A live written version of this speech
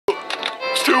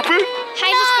stupid?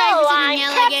 Hi, subscribe to I'm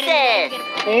Texas.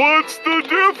 What's the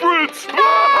difference?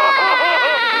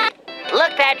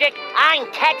 Look, Patrick, I'm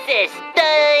Texas.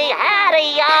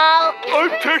 Howdy, y'all.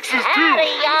 I'm Texas too.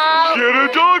 Howdy, y'all. Get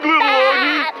a dog, little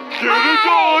Lonnie. Get a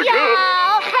dog.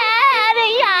 Y'all.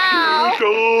 Howdy, y'all.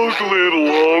 Dog, little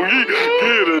Lonnie.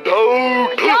 Get a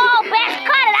dog. Y'all best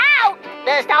cut it out.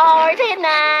 The stars at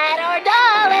night are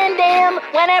dull and dim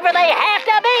whenever they have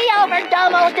to be over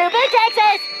dumb old stupid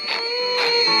Texas.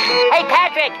 Hey,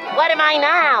 Patrick, what am I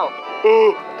now?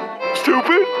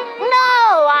 Stupid?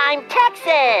 No, I'm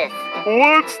Texas.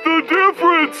 What's the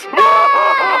difference?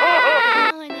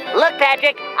 Look,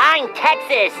 Patrick, I'm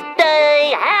Texas.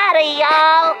 Howdy,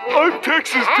 y'all. I'm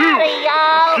Texas too. Howdy,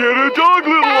 y'all. Get a dog,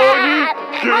 little Lonnie.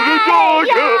 Get a dog.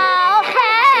 Y'all.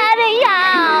 Howdy,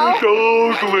 y'all.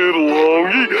 Dog, little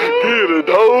Lonnie. Get a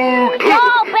dog.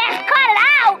 Y'all best cut it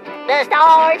out. The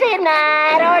stars at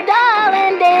night are dull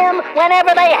and dim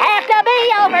whenever they have to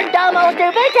be over dumb old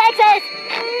stupid Texas.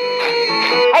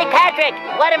 Hey, Patrick,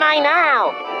 what am I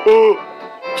now?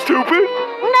 Stupid?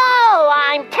 No,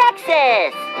 I'm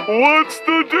Texas. What's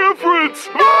the difference?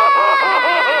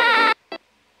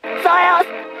 Soils,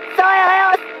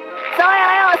 soils,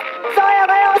 soils,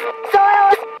 soils,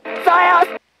 soils, soils.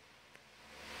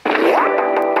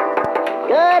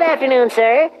 Good afternoon,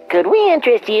 sir. Could we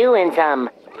interest you in some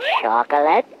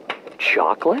chocolate?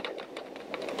 Chocolate?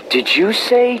 Did you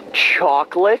say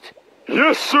chocolate?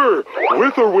 Yes, sir.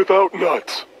 With or without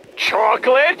nuts?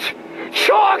 Chocolate?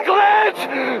 Chocolate!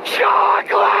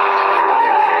 Chocolate!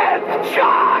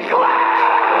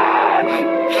 Chocolate!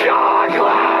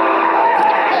 Chocolate!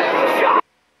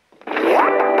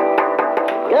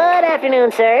 Good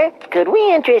afternoon, sir. Could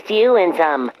we interest you in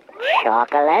some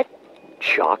chocolate?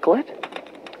 Chocolate?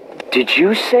 Did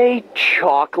you say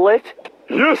chocolate?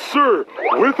 Yes, sir.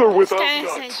 With or without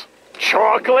nuts?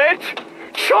 Chocolate?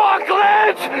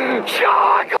 Chocolate!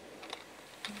 Chocolate!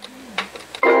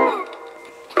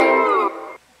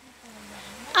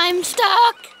 I'm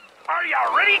stuck. Are you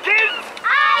ready, kids?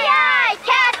 Aye, aye,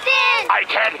 Captain! I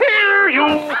can't hear you!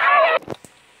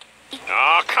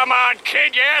 Oh, come on,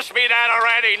 kid. You asked me that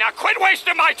already. Now quit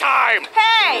wasting my time!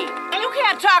 Hey! You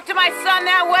can't talk to my son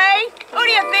that way! Who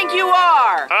do you think you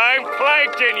are? I'm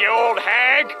Plankton, you old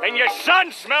hag, and your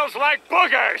son smells like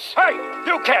boogers! Hey!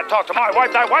 You can't talk to my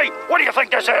wife that way! What do you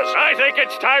think this is? I think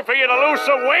it's time for you to lose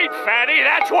some weight, fatty.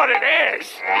 That's what it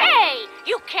is! Hey!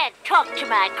 You can't talk to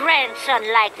my grandson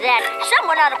like that.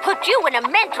 Someone ought to put you in a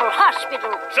mental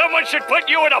hospital. Someone should put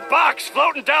you in a box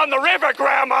floating down the river,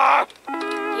 Grandma!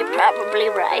 You're probably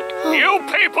right. You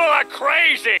people are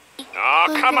crazy! Oh,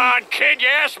 come on, kid. You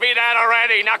asked me that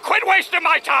already. Now quit wasting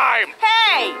my time!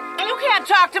 Hey! You can't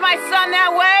talk to my son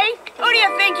that way! Who do you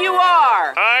think you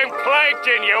are? I'm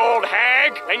Plankton, you old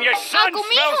hag, and your son Uncle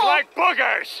smells Mijo. like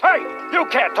boogers! Hey! You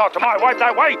can't talk to my wife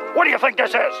that way! What do you think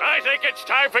this is? I think it's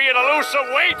time for you to lose some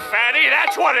weight, fatty.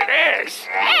 That's what it is!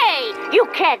 Hey! You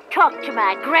can't talk to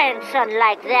my grandson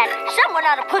like that. Someone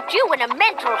ought to put you in a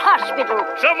mental hospital.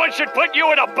 Someone should put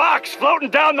you in a box floating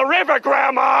down the river,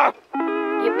 Grandma!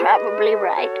 You're probably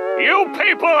right. You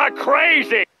people are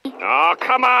crazy! Oh,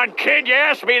 come on, kid. You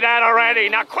asked me that already.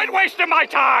 Now quit wasting my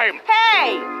time!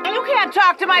 Hey! You can't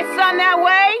talk to my son that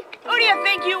way! Who do you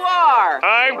think you are?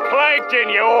 I'm Plankton,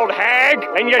 you old hag,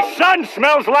 and your son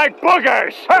smells like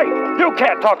boogers! Hey! You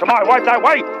can't talk to my wife that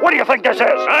way! What do you think this is?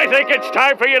 I think it's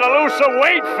time for you to lose some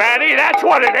weight, fatty. That's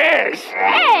what it is!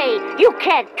 Hey! You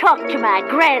can't talk to my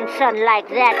grandson like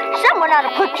that. Someone ought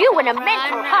to put you in a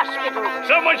mental hospital.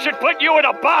 Someone should put you in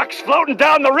a box floating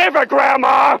down the river,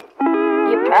 Grandma!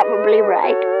 You're probably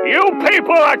right. You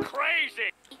people are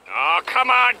crazy! Oh, come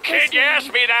on, kid. You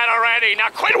asked me that already. Now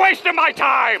quit wasting my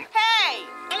time! Hey!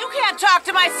 You can't talk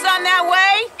to my son that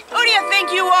way! Who do you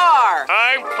think you are?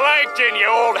 I'm Plankton, you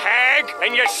old hag,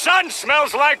 and your son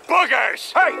smells like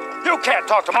boogers! Hey! You can't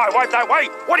talk to my wife that way!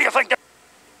 What do you think?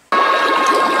 By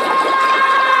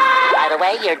the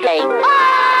way, you're gay.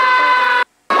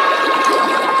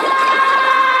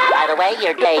 By the way,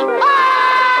 you're gay.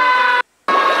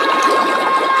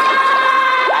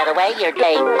 By the way, you're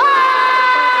gay.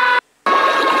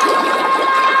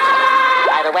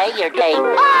 By the way, you're gay.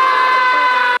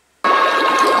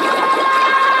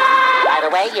 By the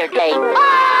way, you're gay.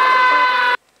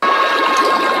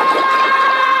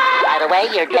 By the way,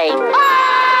 you're gay.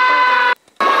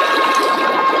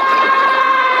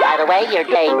 By the way, you're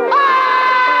gay.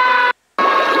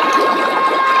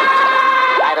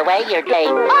 By the way, you're gay.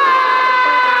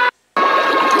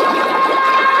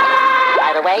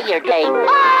 By the way, you're gay.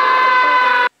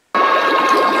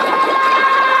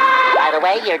 By the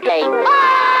way, you're gay.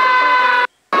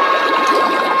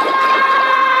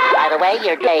 By the way,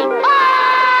 you're gay.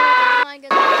 Oh my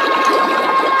God.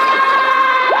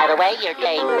 By the way, you're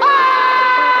gay.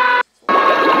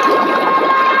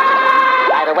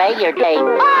 By the way, you're gay.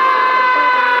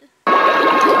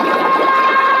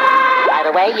 By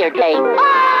the way, you're gay.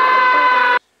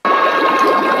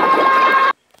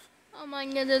 Oh my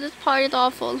God, this party is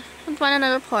awful. Let's find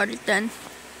another party then.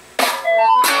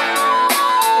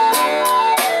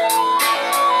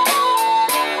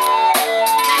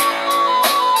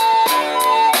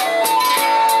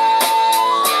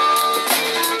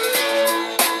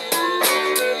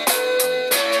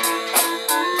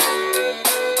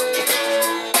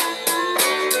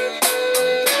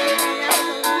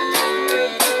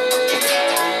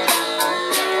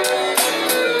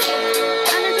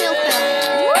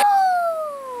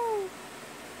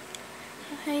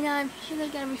 This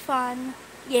is gonna be fun.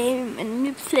 Game in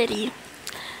Noob City.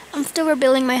 I'm still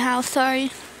rebuilding my house,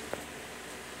 sorry.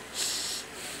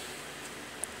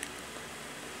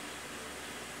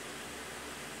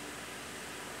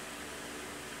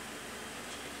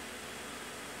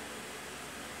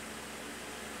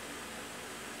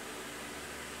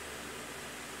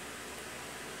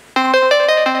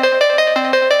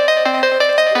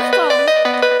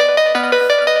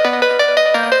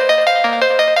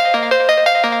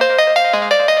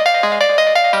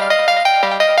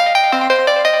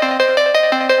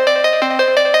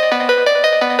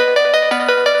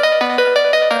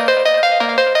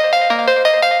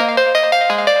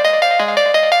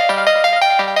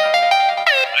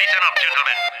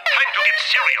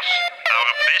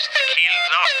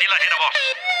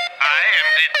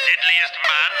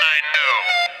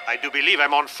 I do believe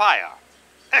I'm on fire.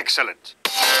 Excellent.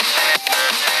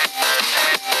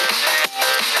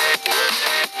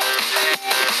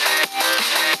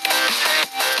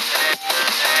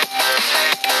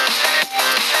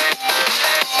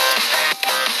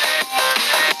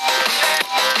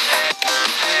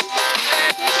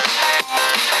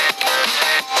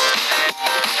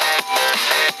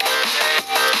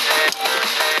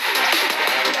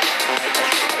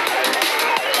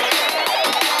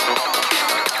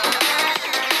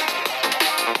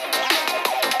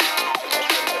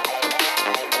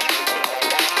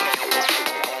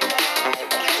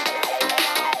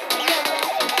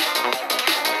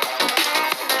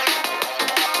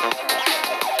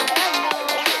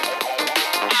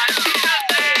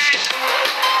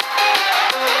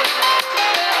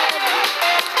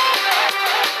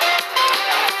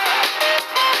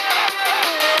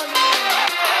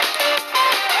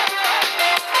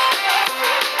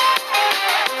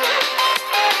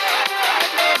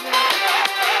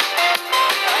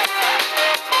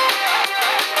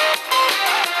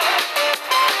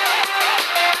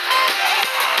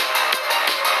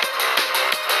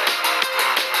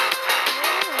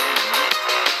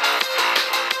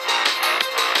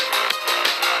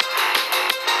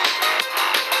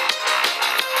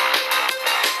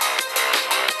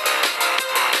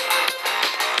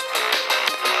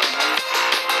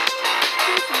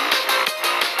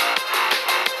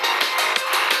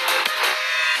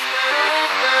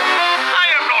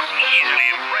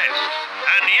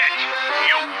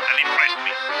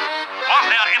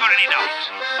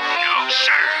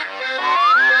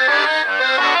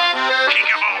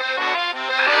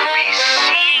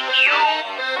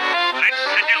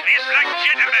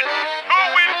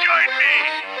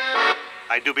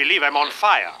 I do believe I'm on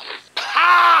fire.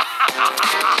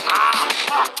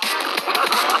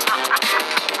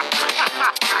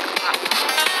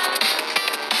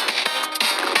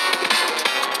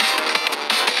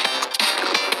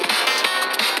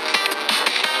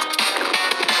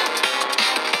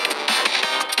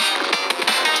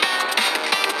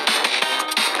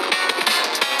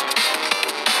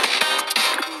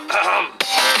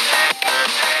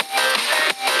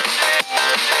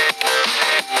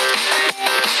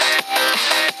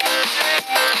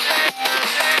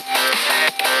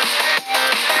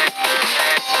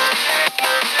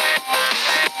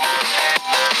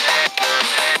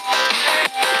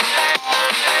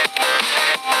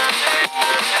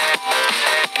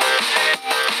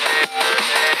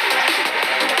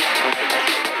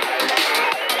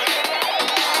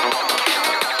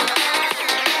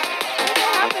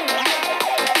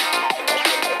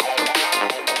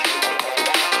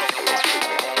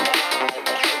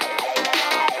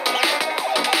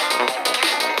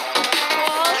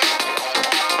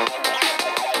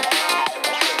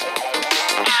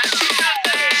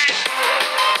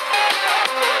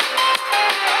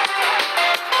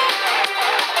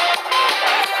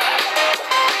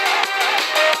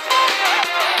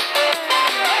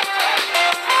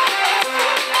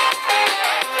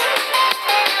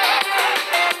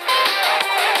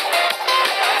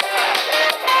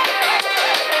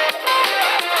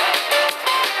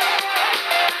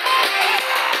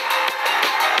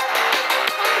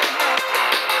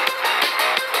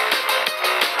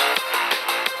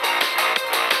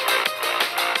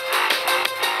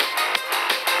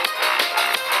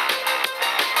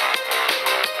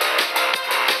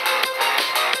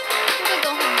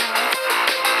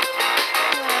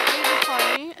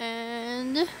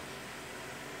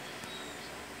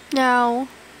 Now.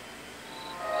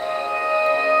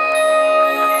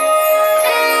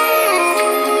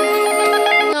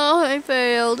 No, I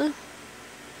failed.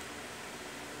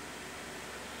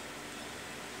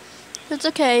 It's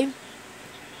okay.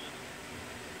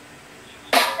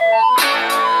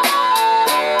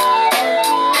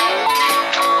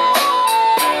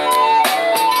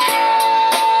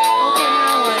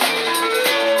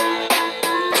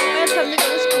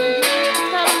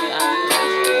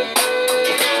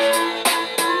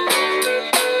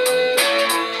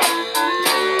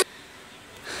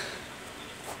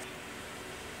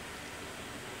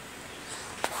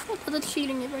 But it's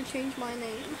cheating if I change my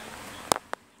name.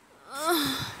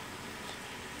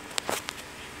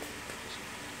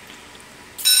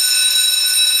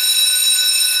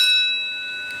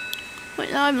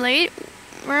 Wait, now I'm late?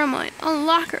 Where am I? On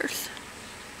lockers.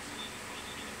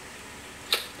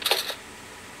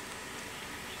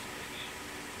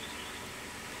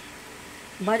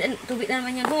 Badan tubig na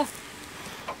naman yan, ho.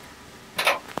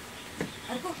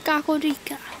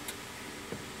 Kakorika.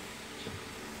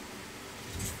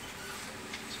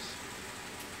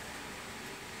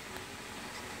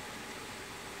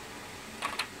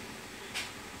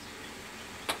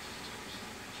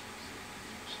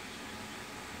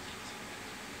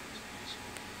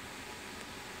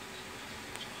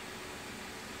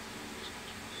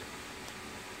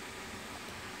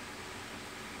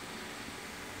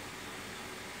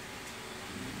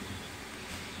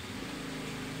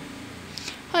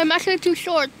 I'm actually too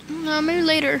short. Maybe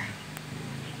later.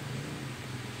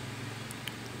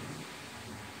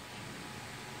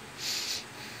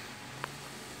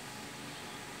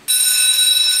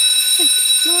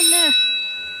 No one there.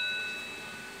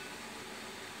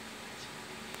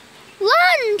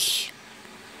 Lunch!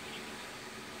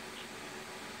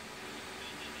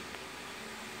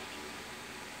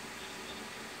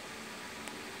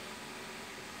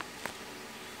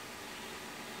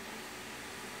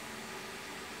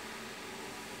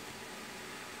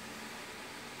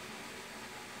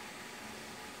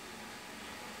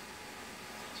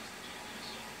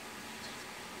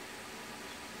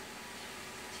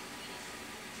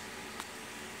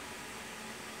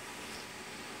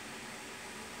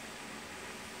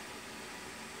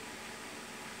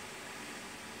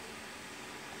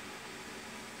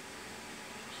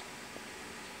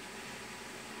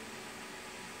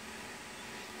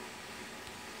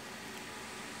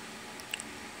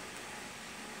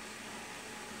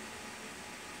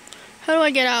 How do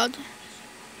I get out?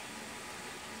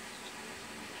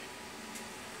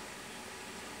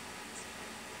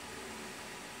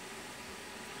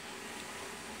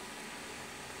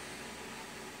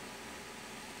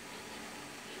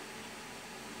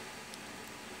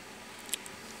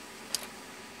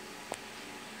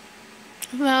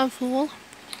 Wow, fool.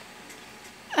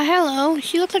 Hello.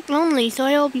 She looks like lonely, so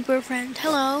I hope you were friends.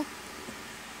 Hello.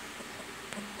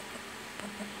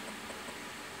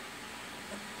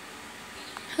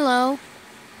 Hello.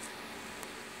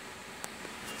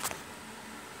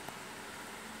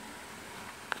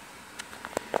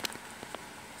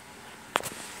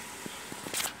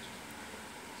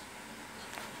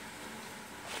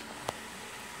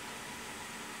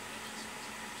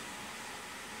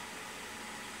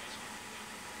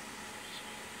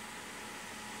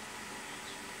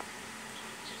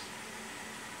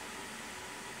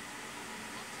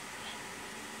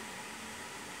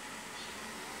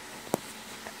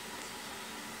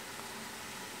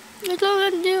 That's all I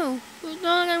can do. That's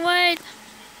all I can wait.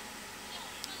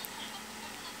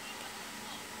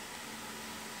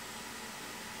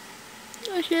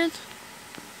 Oh shit.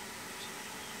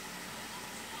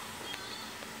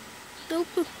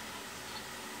 Nope.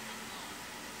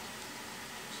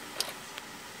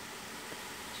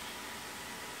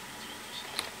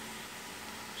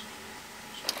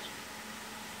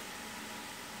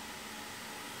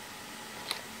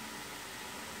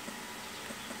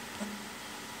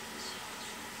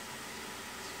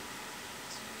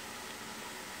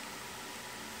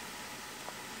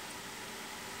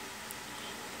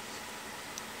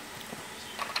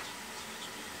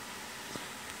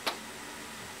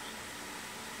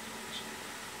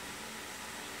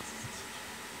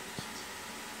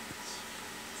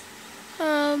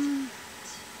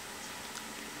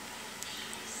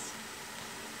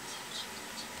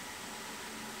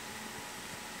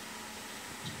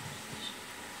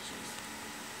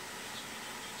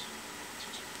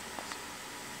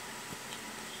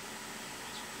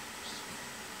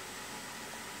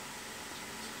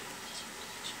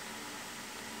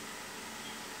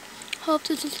 Hope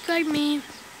to subscribe me.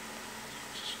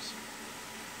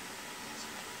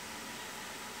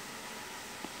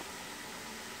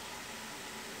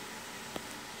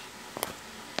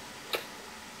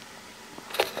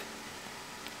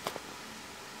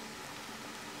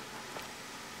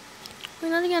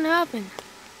 nothing gonna happen.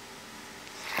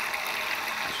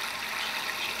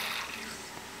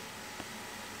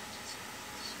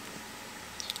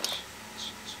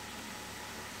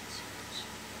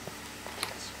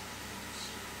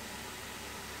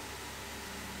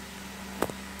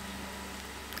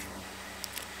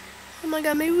 Oh my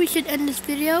god, maybe we should end this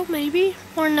video, maybe?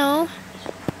 Or no?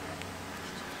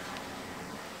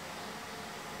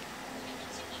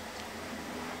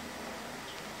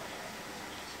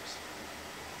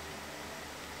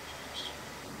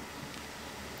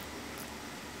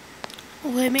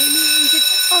 Okay, maybe we should...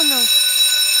 Oh no.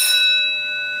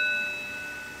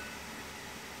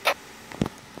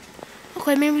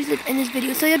 Okay, maybe we should end this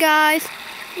video. So yeah guys,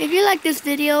 if you like this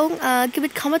video, give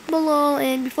it a comment below.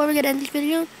 And before we get end this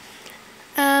video,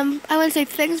 I want to say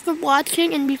thanks for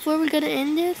watching. And before we're gonna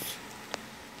end this,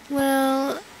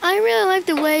 well, I really like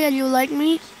the way that you like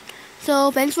me.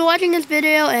 So thanks for watching this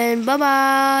video, and bye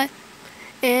bye.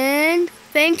 And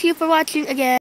thank you for watching again.